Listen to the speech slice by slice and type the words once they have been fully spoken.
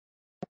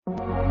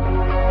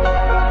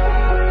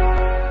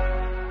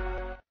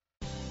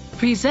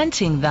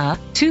Presenting the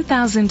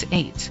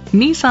 2008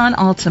 Nissan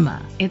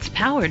Altima. It's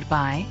powered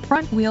by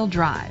front-wheel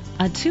drive,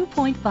 a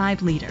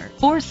 2.5-liter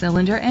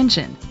four-cylinder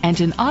engine,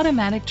 and an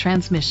automatic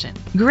transmission.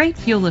 Great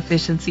fuel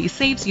efficiency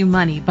saves you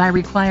money by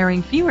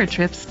requiring fewer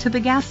trips to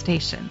the gas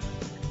station.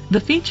 The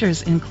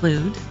features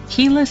include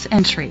keyless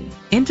entry,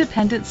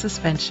 independent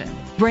suspension,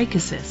 brake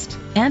assist,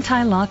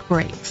 anti-lock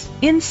brakes.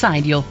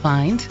 Inside you'll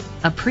find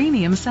a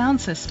premium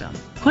sound system,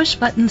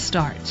 push-button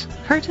start,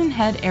 curtain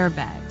head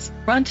airbags,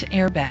 front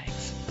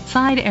airbags,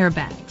 side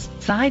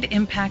airbags, side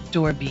impact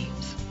door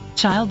beams,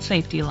 child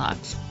safety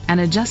locks, an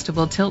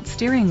adjustable tilt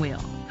steering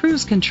wheel,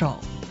 cruise control,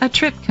 a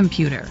trip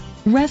computer.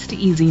 Rest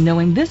easy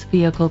knowing this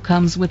vehicle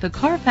comes with a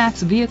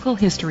Carfax Vehicle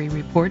History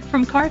Report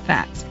from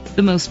Carfax,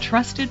 the most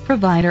trusted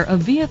provider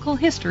of vehicle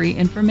history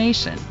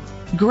information.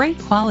 Great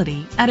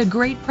quality at a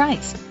great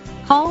price.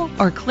 Call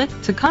or click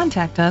to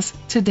contact us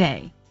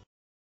today.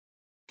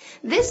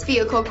 This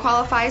vehicle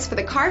qualifies for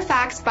the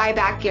Carfax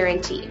buyback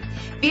guarantee.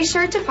 Be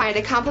sure to find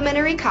a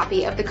complimentary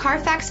copy of the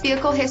Carfax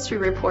Vehicle History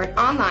Report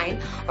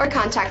online or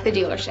contact the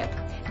dealership.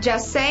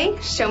 Just say,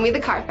 "Show me the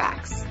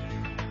Carfax."